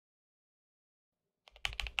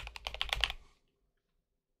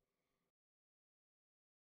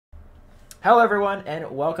Hello everyone and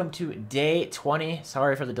welcome to day 20,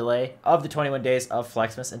 sorry for the delay, of the 21 days of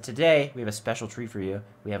Flexmas. And today we have a special treat for you.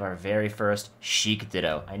 We have our very first Sheik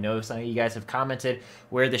Ditto. I know some of you guys have commented,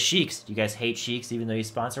 where are the Sheiks? Do you guys hate Sheiks even though you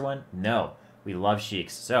sponsor one? No, we love Sheiks.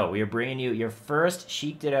 So we are bringing you your first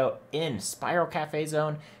Sheik Ditto in Spiral Cafe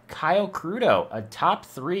Zone. Kyle Krudo, a top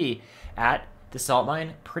 3 at the Salt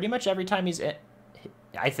Mine. Pretty much every time he's in,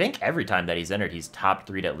 I think every time that he's entered, he's top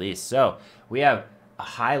 3'd at least. So we have a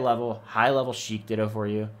high level Sheik Ditto for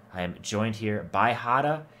you. I am joined here by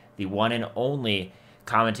Hada, the one and only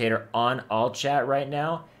commentator on AllChat right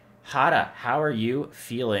now. Hada, how are you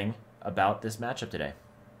feeling about this matchup today?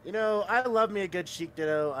 You know, I love me a good Sheik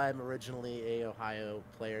Ditto. I'm originally a Ohio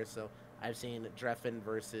player, so I've seen Dreffin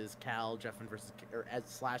versus Cal, Dreffin versus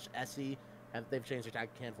slash Essie, and they've changed their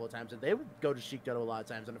tactic a handful of times, and they would go to Sheik Ditto a lot of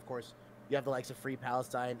times. And of course, you have the likes of Free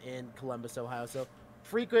Palestine in Columbus, Ohio. So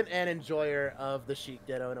frequent and enjoyer of the Sheik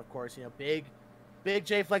Ditto, and of course, you know, big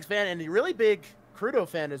JFlex fan and a really big Krudo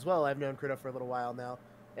fan as well. I've known Krudo for a little while now,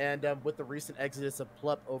 and with the recent exodus of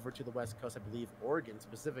Plup over to the West Coast, I believe Oregon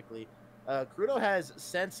specifically, Krudo has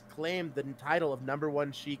since claimed the title of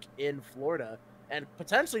 #1 Sheik in Florida and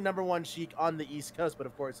potentially #1 Sheik on the East Coast. But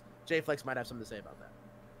of course, JFlex might have something to say about that.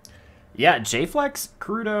 Yeah, JFlex,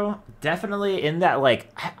 Krudo, definitely in that, like,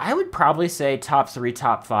 I would probably say top 3,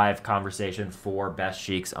 top 5 conversation for best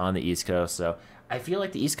Sheiks on the East Coast. So I feel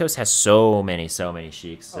like the East Coast has so many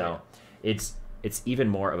Sheiks. So it's even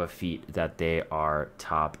more of a feat that they are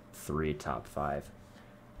top 3, top 5.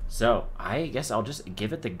 So I guess I'll just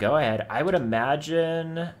give it the go-ahead. I would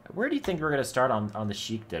imagine, where do you think we're going to start on the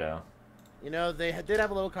Sheik Ditto? You know, they did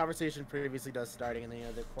have a little conversation previously to starting, and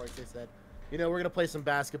of course they said, you know, we're going to play some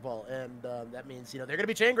basketball, and that means, you know, they're going to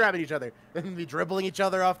be chain grabbing each other. They're going to be dribbling each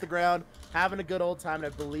other off the ground, having a good old time,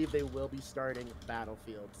 and I believe they will be starting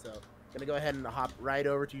Battlefield. So I'm going to go ahead and hop right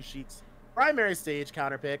over to Sheik's primary stage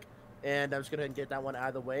counter pick, and I'm just going to get that one out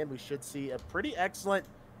of the way, and we should see a pretty excellent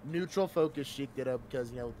neutral focus Sheik Ditto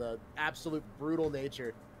because, you know, the absolute brutal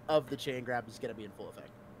nature of the chain grab is going to be in full effect.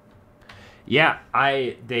 Yeah,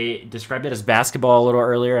 they described it as basketball a little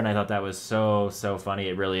earlier, and I thought that was so funny.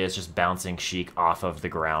 It really is just bouncing Sheik off of the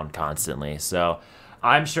ground constantly. So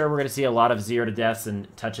I'm sure we're going to see a lot of 0 to deaths and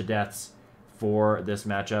touch of deaths for this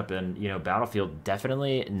matchup. And, you know, Battlefield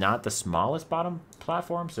definitely not the smallest bottom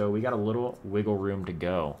platform, so we got a little wiggle room to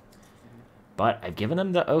go. But I've given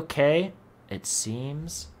them the okay. It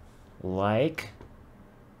seems like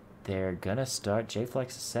they're going to start.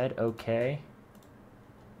 JFlex said okay.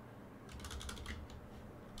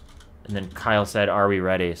 And then Kyle said, are we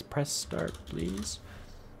ready? Press start, please.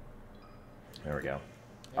 There we go.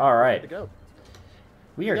 Yeah, all right. Go.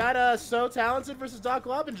 We got So Talented versus Doc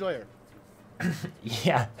Lob Enjoyer.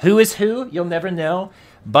 Yeah. Who is who? You'll never know.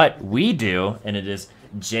 But we do. And it is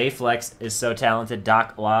JFlex is So Talented,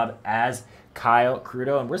 Doc Lob as Kyle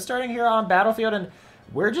Krudo. And we're starting here on Battlefield. And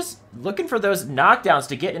we're just looking for those knockdowns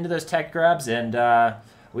to get into those tech grabs. And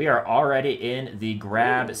we are already in the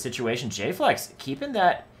grab situation. JFlex keeping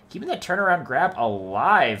that turnaround grab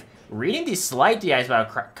alive. Reading these slight DIs by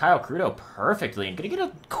Kyle Krudo perfectly. And going to get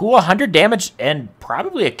a cool 100 damage and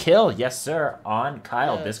probably a kill. Yes, sir, on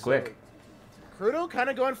Kyle this quick. Krudo kind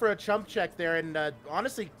of going for a chump check there and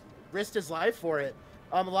honestly risked his life for it.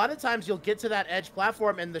 A lot of times you'll get to that edge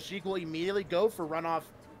platform and the Sheik will immediately go for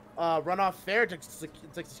runoff fair to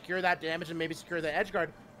secure that damage and maybe secure the edge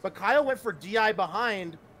guard. But Kyle went for DI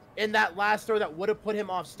behind in that last throw that would have put him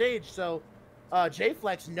off stage. So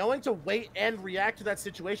JFlex, knowing to wait and react to that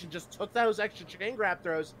situation, just took those extra chain grab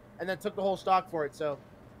throws and then took the whole stock for it. So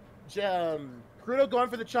Krudo going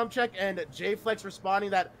for the chump check and JFlex responding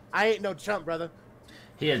that, I ain't no chump, brother.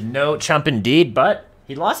 He is no chump indeed, but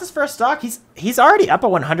he lost his first stock. He's already up at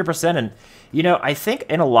 100%. And, you know, I think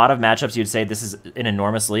in a lot of matchups you'd say this is an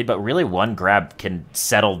enormous lead, but really one grab can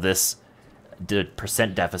settle this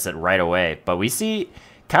percent deficit right away. But we see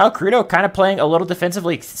Kyle Krudo kind of playing a little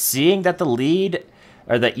defensively, seeing that the lead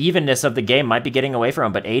or the evenness of the game might be getting away from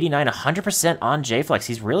him. But 89, 100% on JFlex.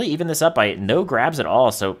 He's really evened this up by no grabs at all.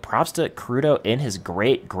 So props to Krudo in his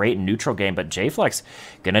great neutral game. But JFlex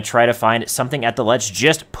going to try to find something at the ledge,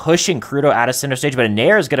 just pushing Krudo out of center stage. But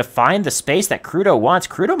Nair is going to find the space that Krudo wants.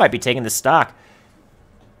 Krudo might be taking the stock.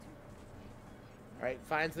 All right,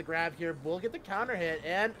 finds the grab here. We'll get the counter hit.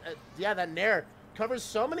 And, yeah, that Nair covers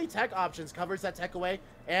so many tech options, covers that tech away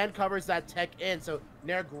and covers that tech in. So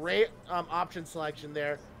Nair, great option selection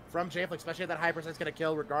there from JFlex, especially that high percent's going to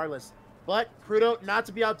kill regardless. But Krudo, not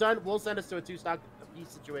to be outdone, will send us to a 2-stock piece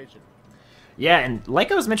situation. Yeah, and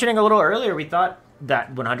like I was mentioning a little earlier, we thought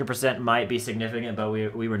that 100% might be significant, but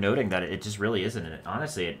we were noting that it just really isn't. And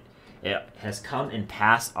honestly, It has come and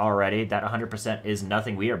passed already. That 100% is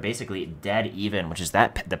nothing. We are basically dead even, which is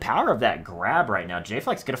that the power of that grab right now.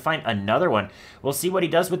 JFlex going to find another one. We'll see what he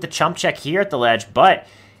does with the chump check here at the ledge, but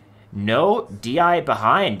no DI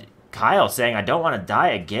behind. Kyle saying, I don't want to die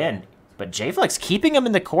again, but JFlex keeping him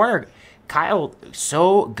in the corner. Kyle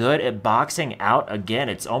so good at boxing out again.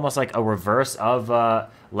 It's almost like a reverse of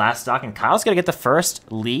last stock, and Kyle's going to get the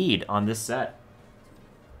first lead on this set.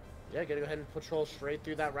 Yeah, gonna go ahead and patrol straight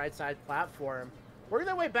through that right side platform. Working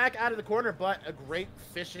their way back out of the corner, but a great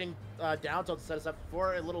fishing down tilt to set us up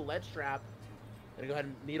for a little ledge trap. Gonna go ahead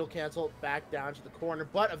and needle cancel back down to the corner,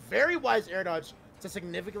 but a very wise air dodge to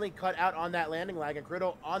significantly cut out on that landing lag. And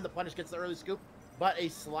Krudo on the punish gets the early scoop, but a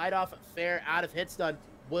slide off fair out of hit stun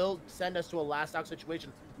will send us to a last stock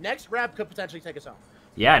situation. Next grab could potentially take us home.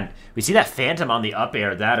 Yeah, and we see that phantom on the up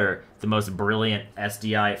air. That are the most brilliant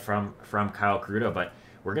SDI from Kyle Krudo, but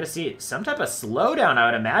we're going to see some type of slowdown, I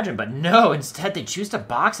would imagine, but no, instead they choose to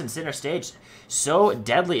box in center stage. So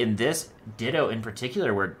deadly in this Ditto in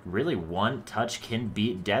particular, where really one touch can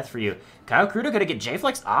beat death for you. Kyle Krudo going to get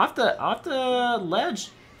JFlex off the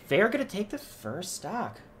ledge. Fair going to take the first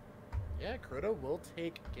stock. Yeah, Krudo will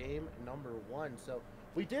take game number 1. So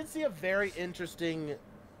we did see a very interesting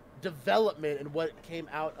development in what came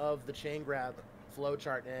out of the chain grab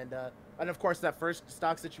flowchart. And of course, that first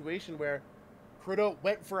stock situation where Krudo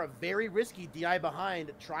went for a very risky DI behind,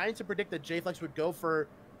 trying to predict that JFlex would go for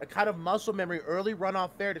a kind of muscle memory early runoff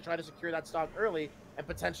fair to try to secure that stock early and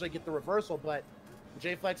potentially get the reversal. But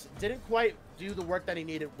JFlex didn't quite do the work that he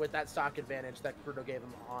needed with that stock advantage that Krudo gave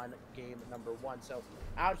him on game number 1. So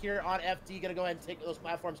out here on FD, gonna go ahead and take those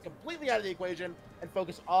platforms completely out of the equation and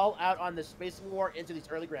focus all out on this spacing war into these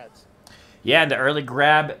early grabs. Yeah, and the early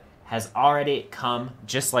grab has already come,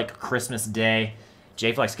 just like Christmas Day.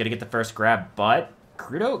 JFlex gonna get the first grab, but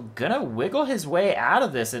Krudo gonna wiggle his way out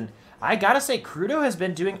of this, and I gotta say, Krudo has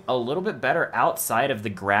been doing a little bit better outside of the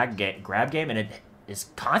grab game, and it is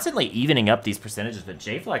constantly evening up these percentages, but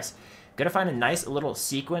JFlex gonna find a nice little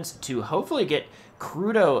sequence to hopefully get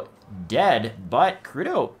Krudo dead, but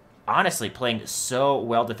Krudo honestly playing so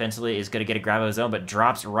well defensively is gonna get a grab of his own, but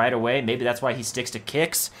drops right away. Maybe that's why he sticks to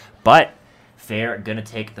kicks, but Fair gonna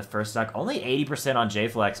take the first stock. Only 80% on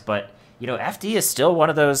JFlex, but you know, FD is still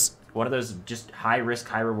one of those just high risk,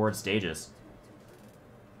 high reward stages.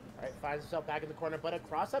 All right, finds himself back in the corner, but a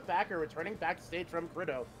cross-up backer returning back to stage from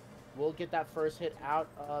Krudo will get that first hit out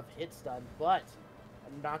of hit stun, but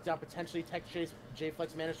a knockdown potentially tech chase.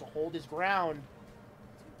 JFlex managed to hold his ground.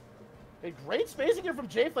 A great spacing here from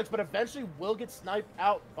JFlex, but eventually will get sniped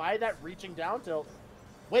out by that reaching down tilt.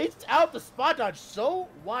 Waits out the spot dodge. So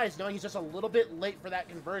wise, knowing he's just a little bit late for that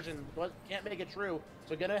conversion. Can't make it true.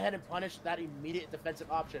 So go ahead and punish that immediate defensive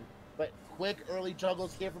option. But quick early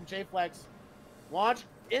juggles here from JFlex. Launch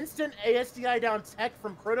instant ASDI down tech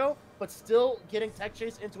from Krudo, but still getting tech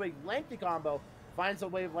chase into a lengthy combo. Finds a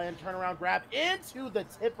wave land turnaround grab into the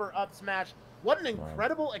tipper up smash. What an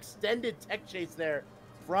incredible extended tech chase there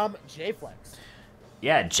from JFlex.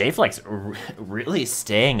 Yeah, JFlex really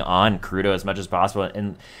staying on Krudo as much as possible.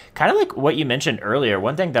 And kind of like what you mentioned earlier,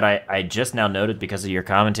 one thing that I just now noted because of your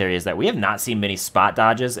commentary is that we have not seen many spot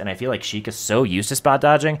dodges, and I feel like Sheik is so used to spot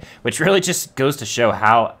dodging, which really just goes to show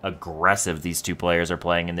how aggressive these two players are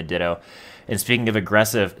playing in the Ditto. And speaking of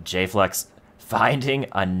aggressive, JFlex finding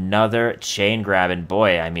another chain grab, and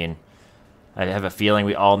boy, I mean, I have a feeling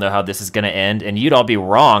we all know how this is going to end, and you'd all be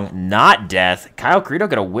wrong. Not death. Kyle Krudo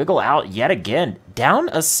going to wiggle out yet again. Down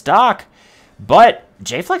a stock, but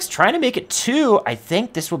JFlex trying to make it 2. I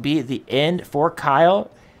think this will be the end for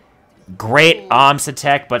Kyle. Great OMS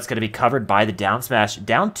attack, but it's going to be covered by the down smash.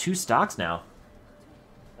 Down 2 stocks now.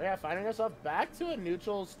 Yeah, finding ourselves back to a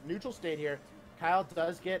neutral state here. Kyle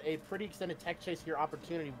does get a pretty extended tech chase here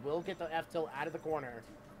opportunity. Will get the F tilt out of the corner.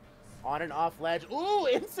 On and off ledge. Ooh,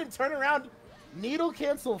 instant turnaround. Needle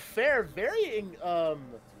cancel fair. Very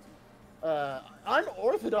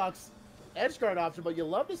unorthodox edge guard option, but you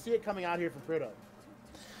love to see it coming out here from Krudo.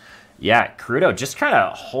 Yeah, Krudo just trying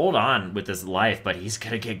to hold on with his life, but he's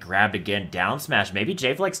going to get grabbed again. Down smash. Maybe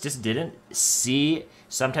JFlex just didn't see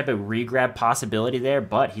some type of re-grab possibility there,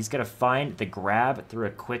 but he's going to find the grab through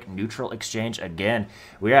a quick neutral exchange again.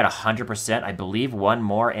 We're at 100%. I believe one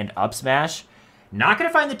more and up smash. Not going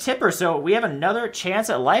to find the tipper, so we have another chance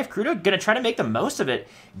at life. Krudo going to try to make the most of it.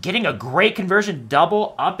 Getting a great conversion,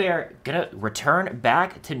 double up air. Going to return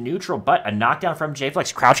back to neutral, but a knockdown from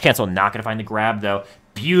JFlex. Crouch cancel, not going to find the grab, though.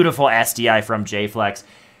 Beautiful SDI from JFlex.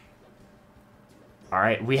 All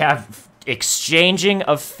right, we have exchanging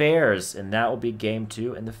of fares, and that will be game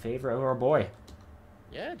 2 in the favor of our boy.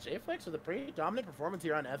 Yeah, JFlex with a pretty dominant performance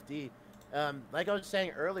here on FD. Like I was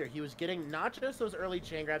saying earlier, he was getting not just those early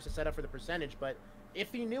chain grabs to set up for the percentage, but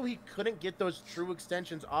if he knew he couldn't get those true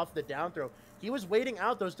extensions off the down throw, he was waiting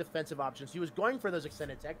out those defensive options. He was going for those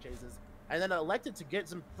extended tech chases, and then elected to get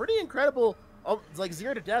some pretty incredible, like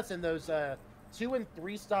 0 to deaths in those 2 and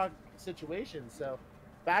 3 stock situations. So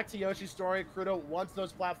back to Yoshi's story. Krudo wants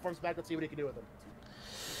those platforms back. Let's see what he can do with them.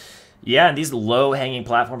 Yeah, and these low-hanging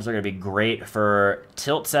platforms are going to be great for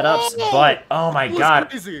tilt setups, but, oh my god,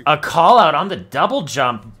 crazy. A call-out on the double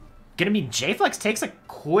jump. Going to be JFlex takes a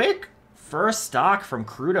quick first stock from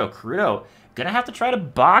Krudo. Krudo going to have to try to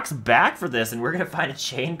box back for this, and we're going to find a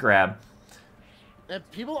chain grab. And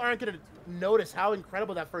people aren't going to notice how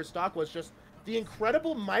incredible that first stock was. Just the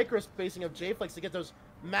incredible micro-spacing of JFlex to get those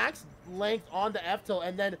max length on the F-tilt,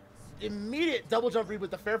 and then immediate double jump read with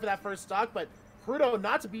the fair for that first stock, but Krudo,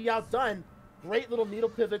 not to be outdone, great little needle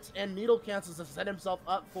pivots and needle cancels to set himself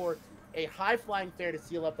up for a high-flying fair to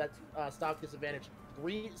seal up that stock disadvantage.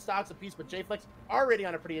 3 stocks apiece, but JFlex already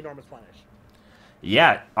on a pretty enormous punish.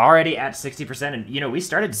 Yeah, already at 60%. And, you know, we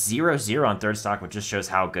started 0-0 on third stock, which just shows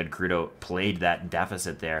how good Krudo played that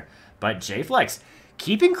deficit there. But JFlex,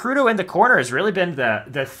 keeping Krudo in the corner has really been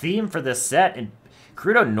the theme for this set. And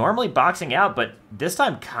Krudo normally boxing out, but this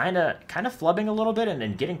time kind of flubbing a little bit and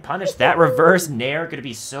then getting punished. That reverse nair going to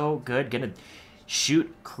be so good. Going to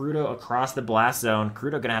shoot Krudo across the blast zone.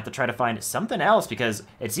 Krudo going to have to try to find something else because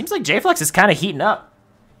it seems like JFlex is kind of heating up.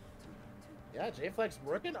 Yeah, JFlex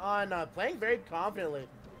working on playing very confidently.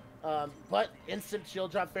 But instant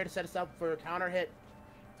shield drop fair to set us up for a counter hit.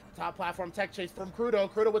 Top platform tech chase from Krudo.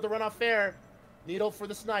 Krudo with the runoff fair. Needle for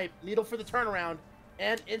the snipe. Needle for the turnaround.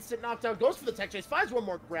 And instant knockdown, goes for the tech chase, finds one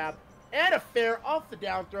more grab, and a fair off the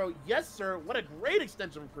down throw. Yes, sir. What a great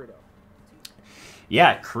extension from Krudo.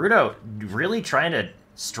 Yeah, Krudo really trying to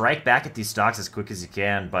strike back at these stocks as quick as he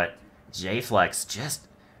can, but JFlex just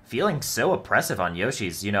feeling so oppressive on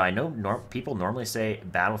Yoshi's. You know, I know people normally say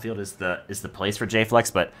Battlefield is the place for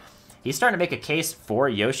JFlex, but he's starting to make a case for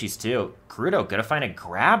Yoshi's too. Krudo gonna find a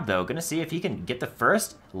grab though, gonna see if he can get the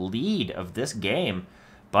first lead of this game.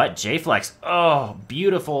 But JFlex, oh,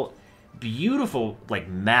 beautiful, like,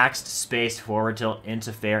 maxed space forward tilt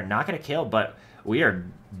into fair. Not going to kill, but we are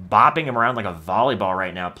bopping him around like a volleyball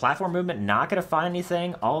right now. Platform movement, not going to find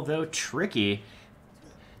anything, although tricky.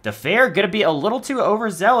 The fair going to be a little too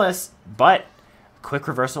overzealous, but quick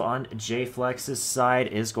reversal on JFlex's side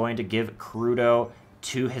is going to give Krudo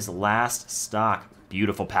to his last stock.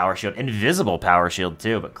 Beautiful power shield, invisible power shield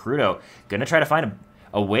too, but Krudo going to try to find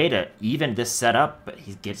a way to even this setup, but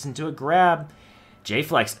he gets into a grab.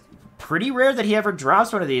 JFlex, pretty rare that he ever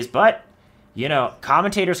drops one of these, but, you know,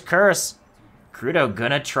 commentator's curse. Krudo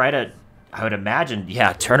gonna try to, I would imagine,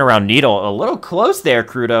 yeah, turnaround needle. A little close there,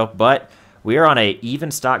 Krudo, but we are on a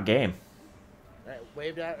even stock game. All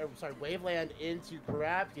right, Waveland into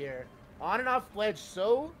grab here. On and off ledge,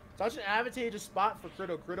 so such an advantageous spot for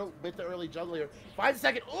Krudo. Krudo with the early juggle here. 5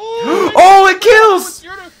 second. Ooh, oh, it kills!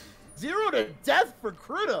 0 to death for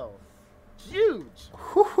Krudo. Huge.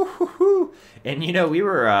 And you know, we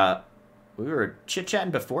were chit-chatting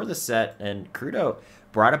before the set, and Krudo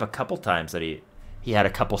brought up a couple times that he had a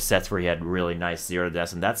couple sets where he had really nice 0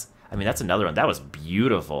 deaths, and that's another one. That was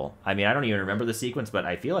beautiful. I mean, I don't even remember the sequence, but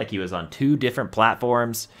I feel like he was on 2 different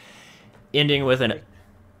platforms, ending with an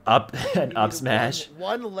up smash.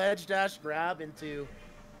 One ledge dash grab into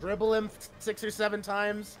dribble him 6 or 7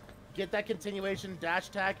 times. Get that continuation, dash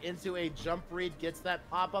attack into a jump read, gets that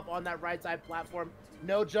pop-up on that right side platform.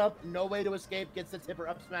 No jump, no way to escape, gets the tipper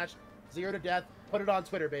up smash, 0 to death. Put it on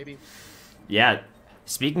Twitter, baby. Yeah,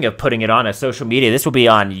 speaking of putting it on a social media, this will be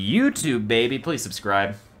on YouTube, baby. Please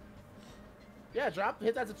subscribe. Yeah,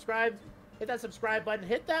 hit that subscribe button,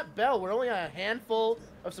 hit that bell. We're only a handful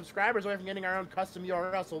of subscribers away from getting our own custom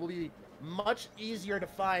URL, so we'll be much easier to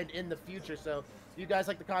find in the future. So if you guys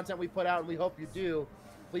like the content we put out, and we hope you do,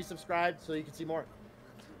 please subscribe so you can see more.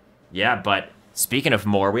 Yeah, but speaking of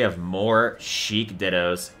more, we have more Sheik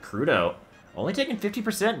Dittos. Krudo only taking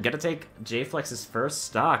 50%. Got to take JFlex's first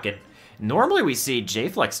stock, and normally we see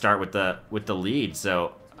JFlex start with the lead.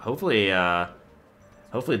 So hopefully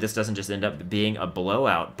this doesn't just end up being a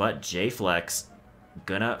blowout. But JFlex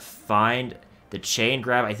gonna find the chain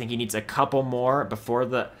grab. I think he needs a couple more before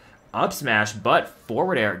the up smash, but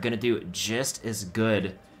forward air gonna do just as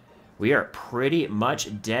good. We are pretty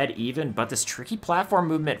much dead even, but this tricky platform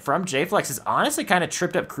movement from JFlex has honestly kind of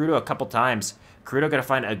tripped up Krudo a couple times. Krudo gonna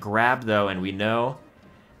find a grab though, and we know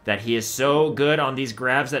that he is so good on these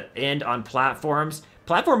grabs that end on platforms.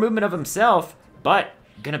 Platform movement of himself, but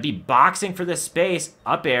gonna be boxing for this space.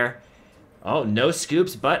 Up air. Oh, no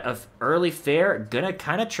scoops, but of early fair. Gonna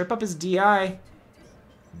kind of trip up his DI.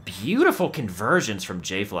 Beautiful conversions from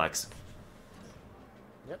JFlex.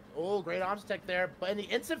 Yep. Oh, great Omps Tech there. But in the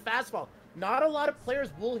instant fastball, not a lot of players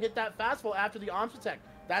will hit that fastball after the Omps Tech.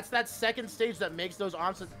 That's that second stage that makes those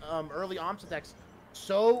early Omps Techs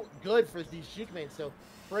so good for these Sheik mains. So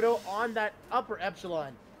Krudo on that upper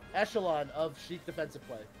echelon of Sheik defensive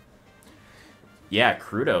play. Yeah,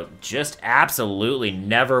 Krudo just absolutely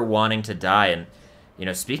never wanting to die. And, you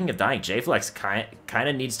know, speaking of dying, JFlex kind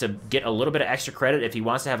of needs to get a little bit of extra credit if he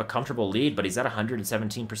wants to have a comfortable lead, but he's at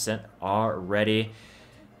 117% already.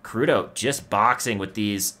 Krudo just boxing with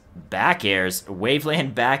these back airs,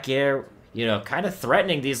 Waveland back air, you know, kind of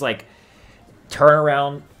threatening these, like,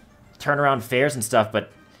 turnaround fairs and stuff,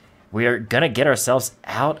 but we are going to get ourselves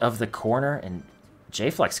out of the corner, and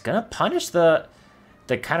JFlex going to punish the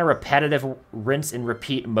kind of repetitive rinse and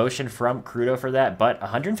repeat motion from Krudo for that. But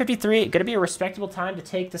 153, going to be a respectable time to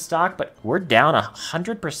take the stock, but we're down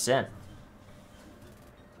 100%.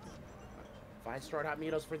 Fine start hot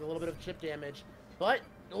Mitos for the little bit of chip damage, but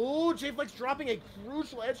oh, JFlex dropping a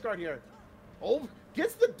crucial edge guard here. Oh,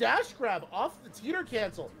 gets the dash grab off the teeter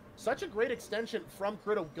cancel. Such a great extension from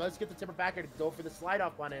Krudo. Does get the tipper backer to go for the slide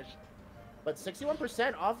off punish. But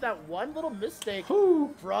 61% off that one little mistake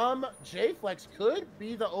from JFlex could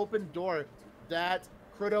be the open door that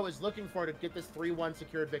Krudo is looking for to get this 3-1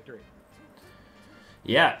 secured victory.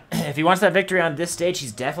 Yeah, if he wants that victory on this stage,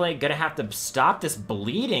 he's definitely going to have to stop this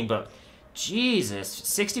bleeding, but Jesus,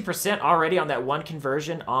 60% already on that one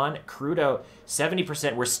conversion on Krudo,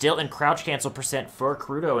 70%. We're still in crouch cancel percent for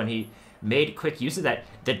Krudo, and he made quick use of that.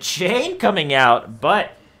 The chain coming out,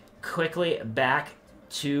 but quickly back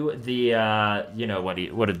to the, you know, what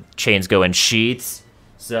do chains go in? Sheets.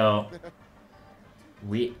 So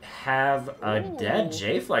we have a dead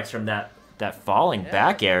JFlex from that falling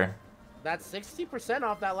back air. That 60%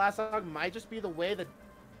 off that last stock might just be the way that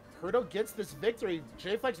Krudo gets this victory.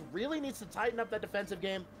 JFlex really needs to tighten up that defensive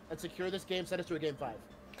game and secure this game, send us to a game 5.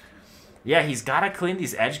 Yeah, he's got to clean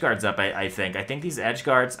these edge guards up, I think. I think these edge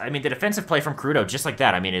guards, I mean, the defensive play from Krudo, just like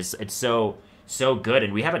that, I mean, it's so good.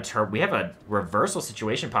 And we have a reversal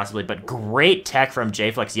situation possibly, but great tech from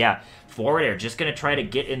JFlex. Yeah, forward air, just going to try to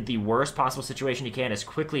get in the worst possible situation he can as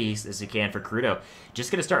quickly as he can for Krudo.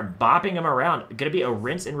 Just going to start bopping him around. Going to be a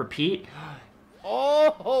rinse and repeat.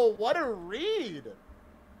 Oh, what a read.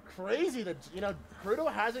 Crazy that, you know,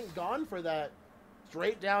 Krudo hasn't gone for that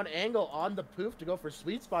straight down angle on the poof to go for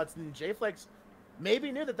sweet spots, and JFlex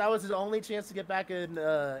maybe knew that that was his only chance to get back in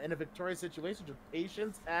a victorious situation. Just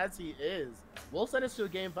patience as he is, we'll send us to a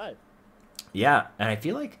game 5. Yeah, and I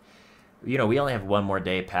feel like, you know, we only have one more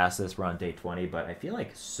day past this. We're on day 20, but I feel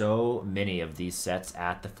like so many of these sets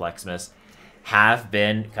at the Flexmas have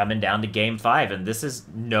been coming down to game 5, and this is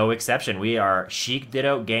no exception. We are Sheik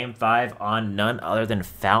Ditto game 5 on none other than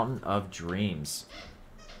Fountain of Dreams.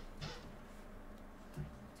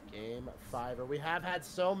 Game 5. We have had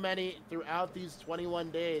so many throughout these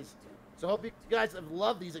 21 days. So hope you guys have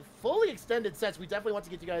loved these fully extended sets. We definitely want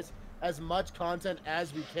to get you guys as much content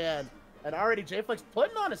as we can. And already JFlex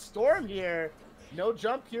putting on a storm here. No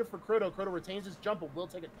jump here for Krudo. Krudo retains his jump, but will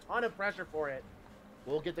take a ton of pressure for it.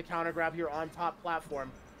 We'll get the counter grab here on top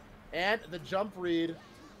platform. And the jump read.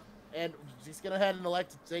 And he's going to head and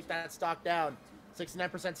elect to take that stock down.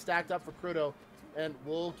 69% stacked up for Krudo. And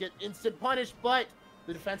we'll get instant punish, but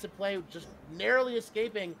the defensive play just narrowly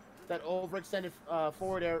escaping that overextended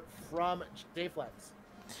forward air from JFlex.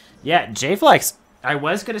 Yeah, JFlex, I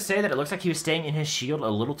was going to say that it looks like he was staying in his shield a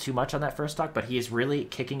little too much on that first stock, but he is really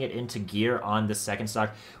kicking it into gear on the second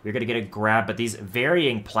stock. We're going to get a grab, but these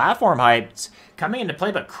varying platform heights coming into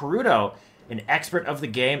play, but Krudo, an expert of the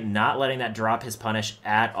game, not letting that drop his punish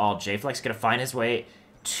at all. JFlex going to find his way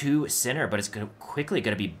to center, but it's quickly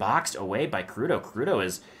going to be boxed away by Krudo. Krudo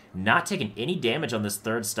is not taking any damage on this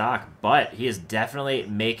third stock, but he is definitely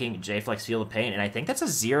making JFlex feel the pain, and I think that's a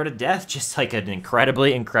 0 to death, just like an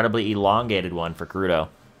incredibly elongated one for Krudo.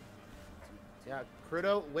 Yeah,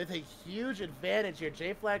 Krudo with a huge advantage here.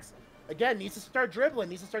 JFlex, again, needs to start dribbling,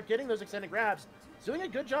 needs to start getting those extended grabs. He's doing a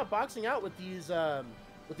good job boxing out with these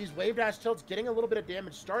wave dash tilts, getting a little bit of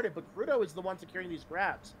damage started, but Krudo is the one securing these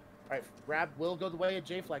grabs. All right, grab will go the way of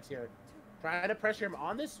JFlex here. Trying to pressure him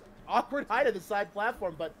on this awkward height of the side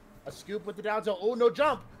platform, but a scoop with the down tilt. Oh, no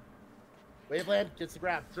jump. Waveland gets the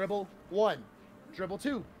grab. Dribble 1. Dribble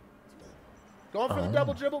 2. Going for the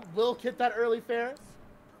double dribble. Will get that early fair.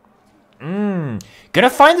 Gonna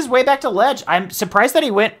find his way back to ledge. I'm surprised that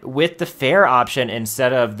he went with the fair option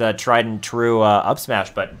instead of the tried and true up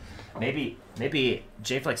smash, but maybe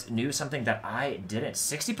JFlex knew something that I didn't.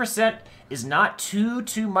 60% is not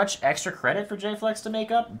too much extra credit for JFlex to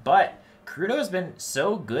make up, but Krudo has been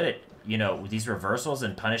so good at, you know, these reversals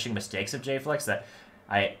and punishing mistakes of JFlex that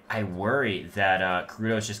I worry that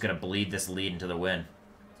Krudo is just going to bleed this lead into the win.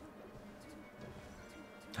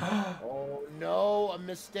 Oh, no, a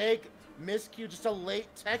mistake. Miscue, just a late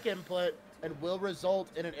tech input, and will result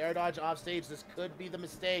in an air dodge off stage. This could be the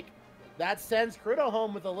mistake. That sends Krudo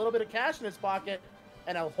home with a little bit of cash in his pocket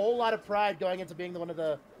and a whole lot of pride going into being one of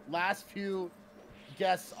the last few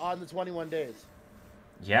guests on the 21 days.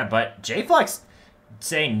 Yeah, but JFlex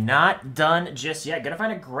saying not done just yet. Gonna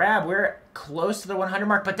find a grab. We're close to the 100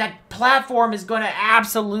 mark, but that platform is going to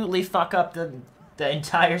absolutely fuck up the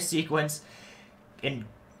entire sequence. And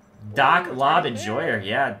Doc, Lob, and Joyer,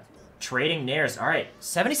 yeah, trading nairs. All right,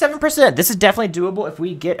 77%. This is definitely doable if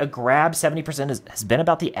we get a grab. 70% has been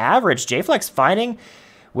about the average. JFlex fighting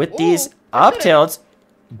with these up tilts.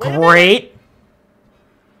 Great.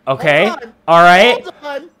 Okay. All right.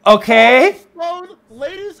 Okay.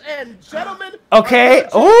 Ladies and gentlemen. Okay.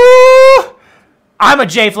 Ooh. I'm a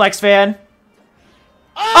JFlex fan.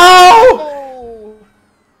 Oh!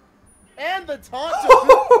 And the taunt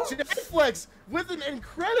to JFlex with an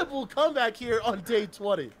incredible comeback here on day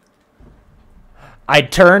 20.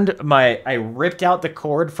 I ripped out the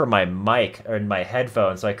cord from my mic or my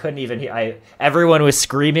headphones, so I couldn't even hear. Everyone was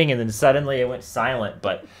screaming, and then suddenly it went silent.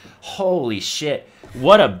 But holy shit,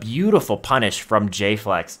 what a beautiful punish from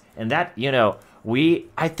JFlex. And that, you know,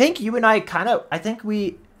 I think you and I you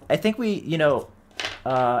know,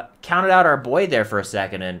 counted out our boy there for a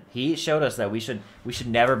second, and he showed us that we should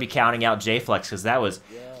never be counting out JFlex, because that was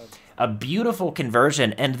a beautiful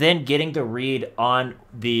conversion, and then getting the read on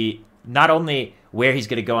the not only where he's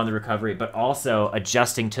going to go on the recovery, but also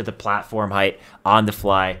adjusting to the platform height on the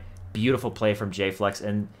fly. Beautiful play from JFlex,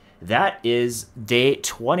 and that is day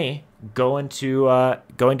 20 going to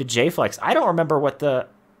JFlex. I don't remember what the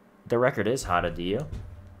record is, Hada, do you?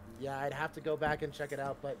 Yeah, I'd have to go back and check it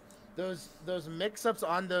out, but those mix-ups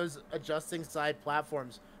on those adjusting side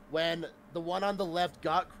platforms, when the one on the left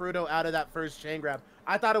got Krudo out of that first chain grab,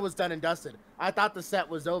 I thought it was done and dusted. I thought the set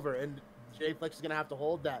was over, and JFlex is going to have to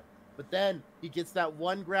hold that. But then he gets that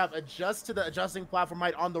one grab, adjusts to the adjusting platform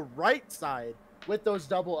height on the right side with those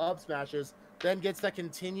double up smashes, then gets that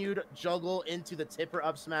continued juggle into the tipper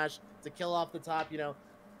up smash to kill off the top. You know,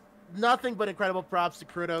 nothing but incredible props to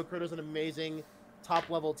Krudo. Krudo's an amazing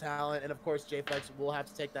top-level talent, and of course, JFlex will have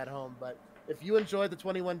to take that home. But if you enjoyed the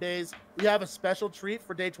 21 days, we have a special treat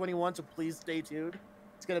for day 21, so please stay tuned.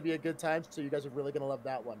 It's going to be a good time, so you guys are really going to love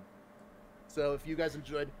that one. So if you guys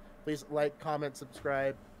enjoyed, please like, comment,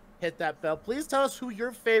 subscribe, hit that bell. Please tell us who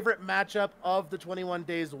your favorite matchup of the 21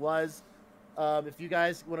 days was. If you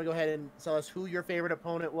guys want to go ahead and tell us who your favorite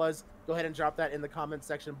opponent was, go ahead and drop that in the comment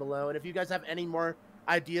section below. And if you guys have any more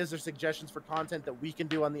ideas or suggestions for content that we can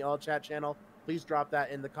do on the AllChat channel, please drop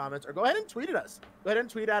that in the comments, or go ahead and tweet at us. Go ahead and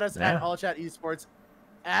tweet at us at AllChateSports,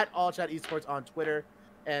 at AllChateSports on Twitter,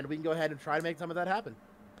 and we can go ahead and try to make some of that happen.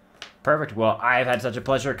 Perfect. Well, I've had such a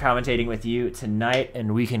pleasure commentating with you tonight,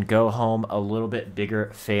 and we can go home a little bit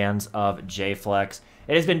bigger fans of JFlex.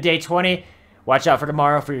 It has been day 20. Watch out for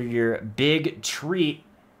tomorrow for your big treat.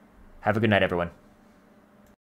 Have a good night, everyone.